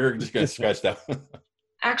 Yeah, we're just going to scratch that one.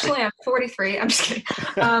 Actually, I'm 43. I'm just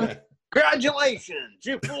kidding. Congratulations,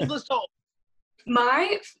 you fooled us all.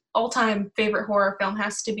 My all-time favorite horror film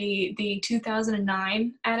has to be the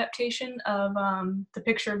 2009 adaptation of The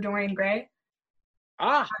Picture of Dorian Gray.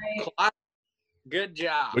 Good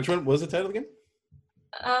job. Which one was the title again?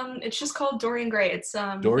 It's just called Dorian Gray. It's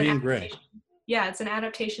Dorian Gray. Yeah, it's an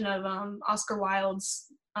adaptation of Oscar Wilde's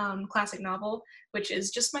classic novel, which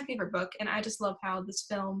is just my favorite book. And I just love how this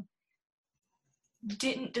film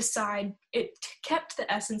didn't decide. It kept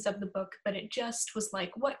the essence of the book, but it just was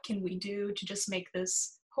like, what can we do to just make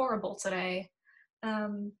this horrible today?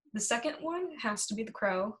 The second one has to be The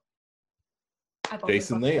Crow.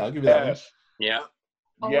 Jason Lee, I'll give you that one. Yeah.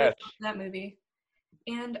 Always Yes. loved that movie.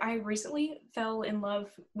 And I recently fell in love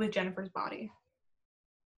with Jennifer's Body.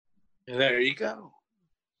 There you go.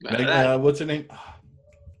 What's her name?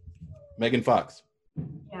 Megan Fox.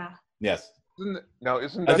 Yeah. Yes. Isn't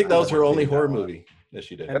I think that was her only horror movie that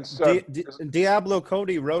she did. And Diablo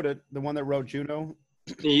Cody wrote it, the one that wrote Juno.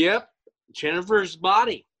 Yep. Jennifer's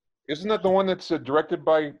Body. Isn't that the one that's directed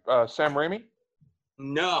by Sam Raimi?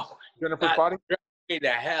 No. Jennifer's Body? To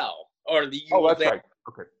hell. Or the Oh, that's right.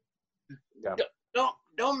 Okay. Yeah.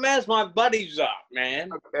 Don't mess my buddies up, man.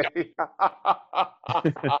 Okay.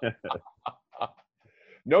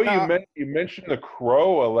 No, you mentioned The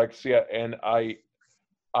Crow, Alexia, and I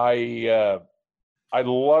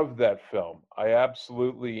love that film. I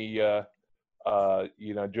absolutely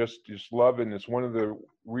just love it. And it's one of the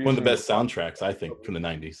reasons. One of the best soundtracks, I think, from the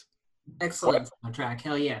 90s. Excellent soundtrack.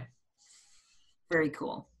 Hell yeah. Very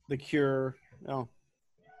cool. The Cure. Oh.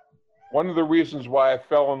 One of the reasons why I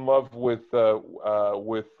fell in love with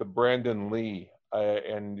Brandon Lee,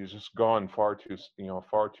 and he's just gone far too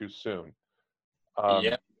soon.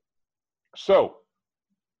 Yeah. So,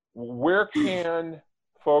 where can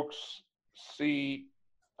folks see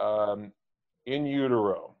In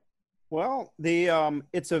Utero? Well,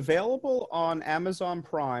 it's available on Amazon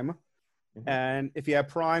Prime, and if you have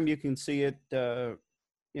Prime, you can see it.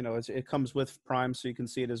 It comes with Prime, so you can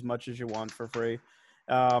see it as much as you want for free.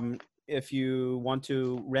 If you want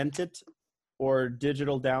to rent it or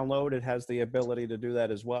digital download, it has the ability to do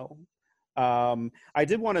that as well. I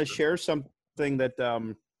did want to share something that,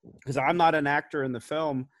 because I'm not an actor in the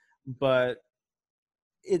film, but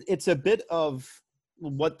it's a bit of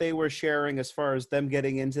what they were sharing as far as them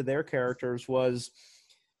getting into their characters was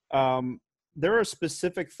there are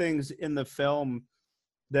specific things in the film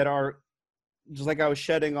that are just like I was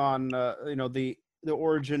shedding on, the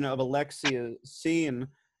origin of Alexia scene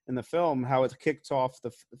in the film, how it kicked off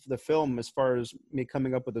the film as far as me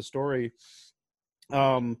coming up with a story.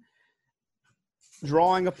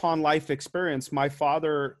 Drawing upon life experience, my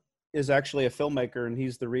father is actually a filmmaker, and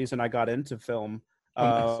he's the reason I got into film.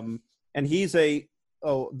 Nice. And he's a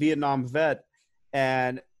Vietnam vet,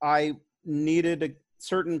 and I needed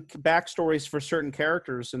certain backstories for certain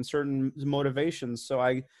characters and certain motivations. So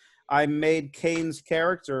I made Kane's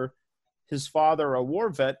character, his father, a war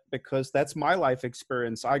vet, because that's my life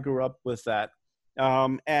experience. I grew up with that.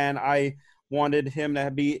 And I wanted him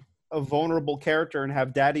to be a vulnerable character and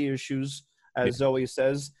have daddy issues, as Zoe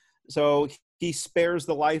says. So he spares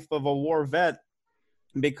the life of a war vet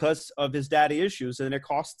because of his daddy issues, and it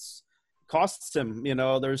costs him.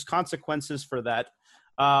 There's consequences for that.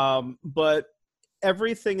 But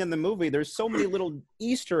everything in the movie, there's so many little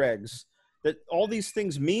Easter eggs that all these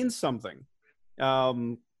things mean something.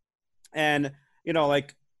 And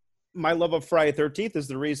like my love of Friday 13th is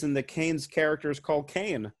the reason that Kane's character is called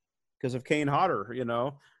Kane, because of Kane Hodder.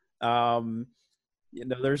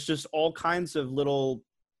 There's just all kinds of little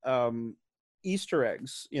Easter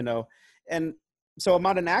eggs. And so I'm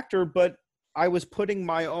not an actor, but I was putting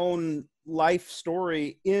my own life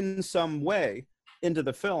story in some way into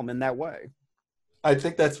the film in that way. I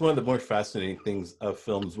think that's one of the more fascinating things of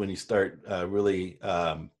films when you start really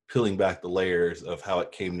peeling back the layers of how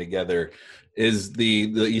it came together, is the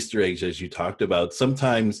Easter eggs, as you talked about.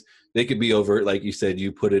 Sometimes they could be overt, like you said,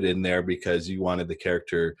 you put it in there because you wanted the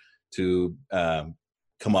character to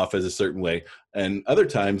come off as a certain way. And other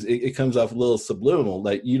times it comes off a little subliminal,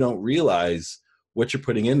 like you don't realize what you're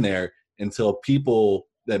putting in there until people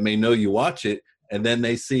that may know you watch it, and then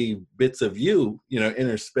they see bits of you,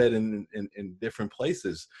 intersped in different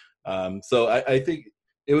places. So I think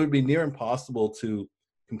it would be near impossible to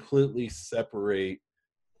completely separate,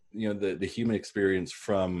 the human experience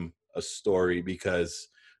from a story, because,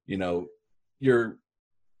 you're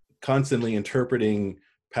constantly interpreting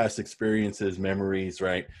past experiences, memories,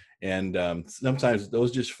 right? And sometimes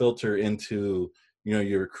those just filter into,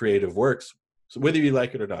 your creative works, so whether you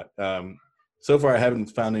like it or not. So far, I haven't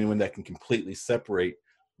found anyone that can completely separate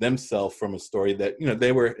themselves from a story that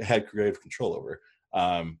they had creative control over,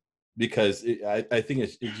 because I think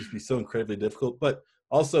it'd just be so incredibly difficult. But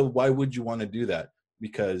also, why would you want to do that?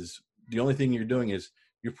 Because the only thing you're doing is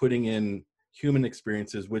you're putting in human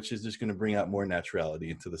experiences, which is just going to bring out more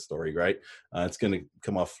naturality into the story, right? It's going to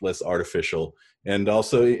come off less artificial, and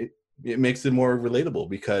also it makes it more relatable,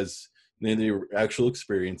 because they're actual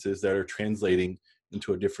experiences that are translating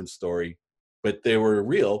into a different story, but they were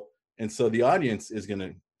real, and so the audience is going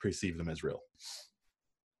to perceive them as real.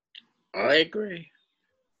 I agree.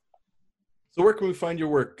 So where can we find your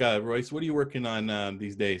work, Royce? What are you working on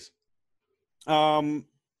these days?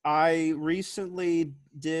 I recently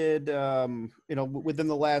did, within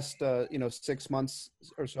the last, 6 months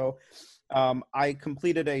or so, I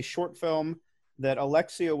completed a short film that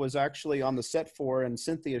Alexia was actually on the set for, and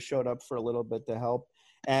Cynthia showed up for a little bit to help.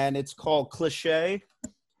 And it's called Cliché.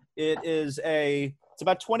 It's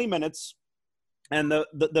about 20 minutes, and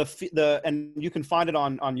and you can find it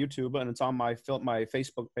on YouTube, and it's on my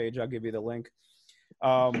Facebook page. I'll give you the link.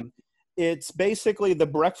 It's basically The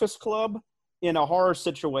Breakfast Club in a horror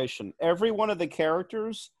situation. Every one of the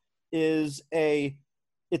characters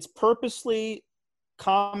it's purposely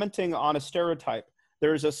commenting on a stereotype.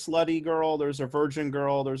 There's a slutty girl, there's a virgin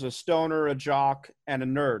girl, there's a stoner, a jock, and a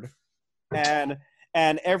nerd. And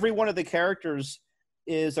every one of the characters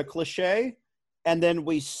is a cliche, and then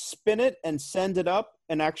we spin it and send it up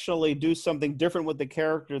and actually do something different with the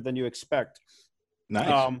character than you expect.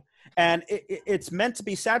 Nice. And it's meant to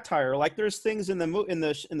be satire. Like there's things in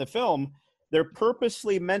the film, they're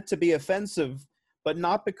purposely meant to be offensive, but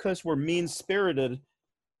not because we're mean-spirited.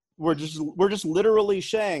 We're just literally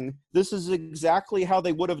saying this is exactly how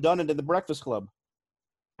they would have done it in The Breakfast Club.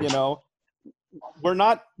 We're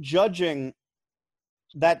not judging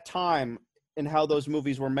that time and how those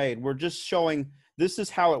movies were made. We're just showing this is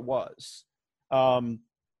how it was.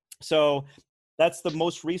 So that's the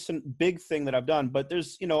most recent big thing that I've done. But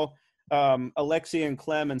there's, Alexia and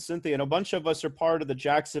Clem and Cynthia, and a bunch of us are part of the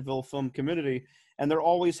Jacksonville film community, and they're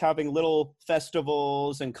always having little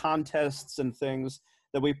festivals and contests and things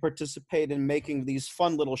that we participate in, making these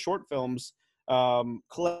fun little short films.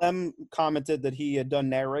 Clem commented that he had done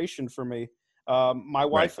narration for me. My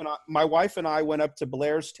wife and I went up to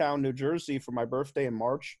Blairstown, New Jersey for my birthday in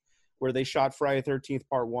March, where they shot Friday 13th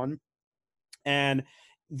Part 1. And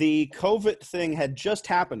the COVID thing had just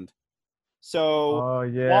happened. So Oh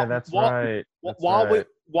yeah, that's right. That's right.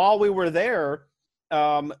 while we were there,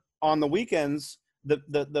 on the weekends,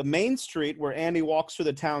 the main street where Andy walks through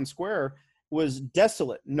the town square was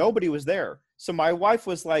desolate. Nobody was there. So my wife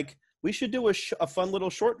was like, we should do a fun little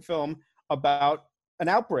short film about an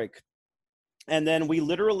outbreak. And then we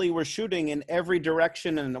literally were shooting in every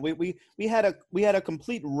direction, and we had a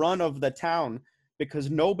complete run of the town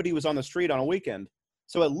because nobody was on the street on a weekend.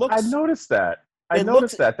 So it looks. I noticed that.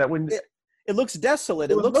 That when it looks desolate.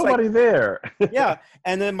 there It was looks nobody like there. yeah.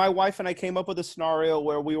 And then my wife and I came up with a scenario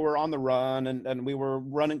where we were on the run and we were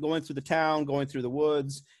going through the town, going through the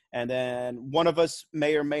woods. And then one of us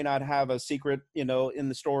may or may not have a secret, in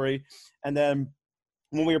the story. And then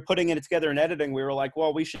when we were putting it together and editing, we were like,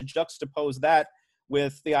 well, we should juxtapose that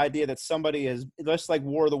with the idea that somebody is just like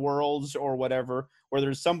War of the Worlds or whatever, where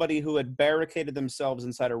there's somebody who had barricaded themselves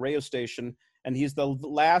inside a radio station and he's the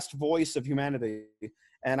last voice of humanity.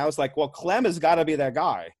 And I was like, well, Clem has got to be that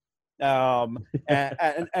guy. So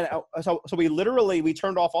we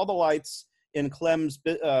turned off all the lights in Clem's.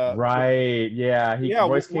 Right. Yeah.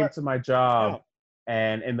 Royce came to my job. Yeah.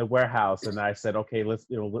 And in the warehouse, and I said, okay, let's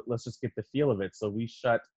just get the feel of it. So we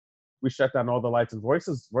shut down all the lights, and Royce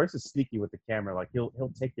is sneaky with the camera. Like he'll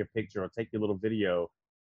take your picture or take your little video,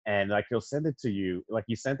 and like he'll send it to you. Like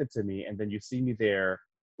he sent it to me, and then you see me there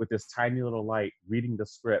with this tiny little light reading the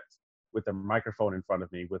script with a microphone in front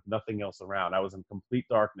of me with nothing else around. I was in complete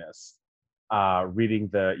darkness, reading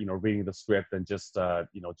the script and just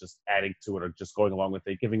adding to it or just going along with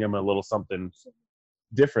it, giving him a little something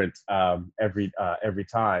different every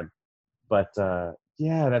time. But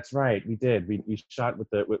yeah, that's right, we did. We shot with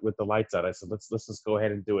the lights out. I said, let's just go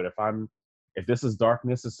ahead and do it. If this is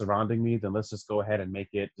darkness is surrounding me, then let's just go ahead and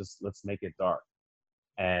let's make it dark.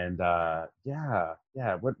 And yeah,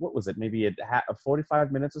 what was it, maybe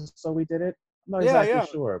 45 minutes or so we did it. I'm not exactly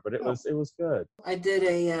sure, but it was good.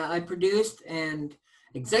 I produced and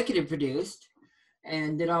executive produced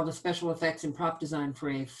and did all the special effects and prop design for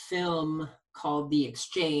a film called The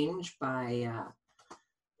Exchange by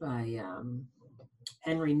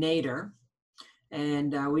Henry Nader.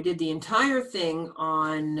 And we did the entire thing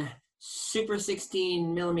on Super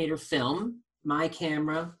 16 millimeter film, my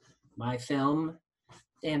camera, my film.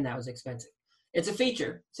 Damn, that was expensive. It's a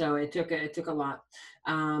feature, so it took a lot.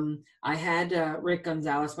 I had Rick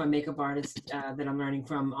Gonzalez, my makeup artist that I'm learning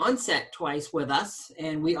from, on set twice with us,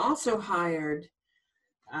 and we also hired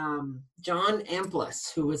John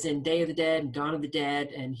Amplis, who was in Day of the Dead and Dawn of the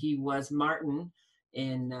Dead, and he was Martin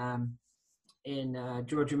in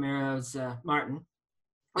George Romero's Martin.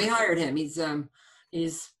 We hired him.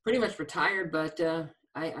 He's pretty much retired, but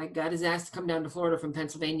I got his ass to come down to Florida from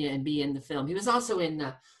Pennsylvania and be in the film. He was also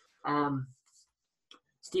in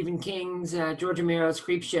Stephen King's George Romero's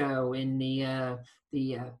Creepshow, in the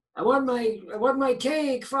I want my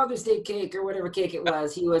cake, Father's Day cake, or whatever cake it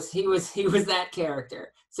was. He was that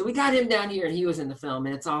character. So we got him down here, and he was in the film,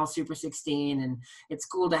 and it's all Super 16, and it's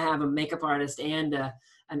cool to have a makeup artist and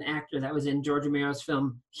an actor that was in George Romero's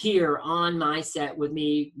film here on my set with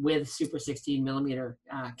me with Super 16 millimeter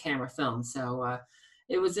camera film. So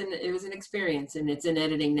it was an experience, and it's in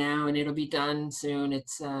editing now, and it'll be done soon.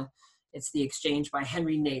 It's The Exchange by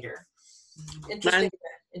Henry Nader.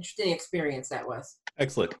 Interesting experience that was.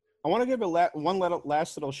 Excellent. I want to give one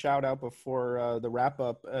last little shout out before the wrap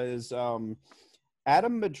up is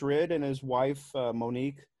Adam Madrid and his wife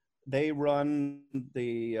Monique. They run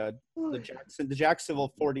the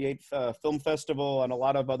Jacksonville 48 Film Festival and a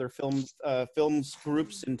lot of other films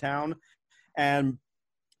groups in town, and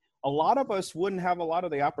a lot of us wouldn't have a lot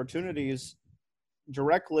of the opportunities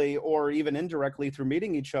directly or even indirectly through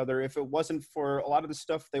meeting each other if it wasn't for a lot of the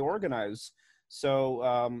stuff they organize.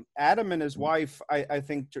 So Adam and his wife, I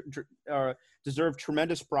think, deserve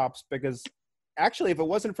tremendous props, because actually, if it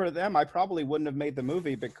wasn't for them, I probably wouldn't have made the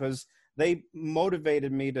movie, because they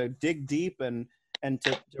motivated me to dig deep and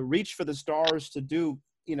to reach for the stars, to do,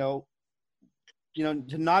 to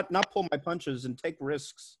not pull my punches and take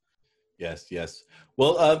risks. Yes.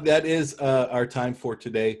 Well, that is our time for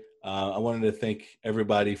today. I wanted to thank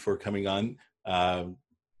everybody for coming on.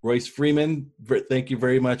 Royce Freeman, thank you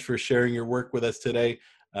very much for sharing your work with us today.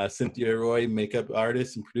 Cynthia Roy, makeup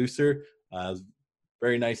artist and producer.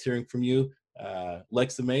 Very nice hearing from you.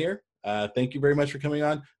 Lexa Mayer, thank you very much for coming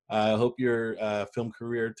on. I hope your film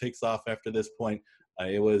career takes off after this point.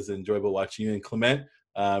 It was enjoyable watching you. And Clement,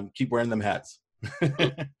 keep wearing them hats.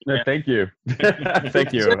 Thank you.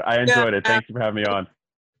 Thank you. I enjoyed it. Thank you for having me on.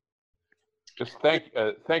 Just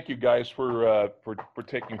thank you guys for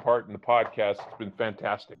taking part in the podcast. It's been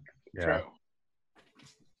fantastic. Yeah.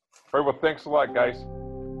 Very well. Thanks a lot, guys.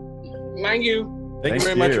 Thank you. Thank you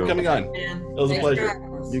very much for coming on. Man, It was a thanks for pleasure.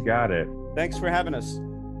 having us. You got it. Thanks for having us.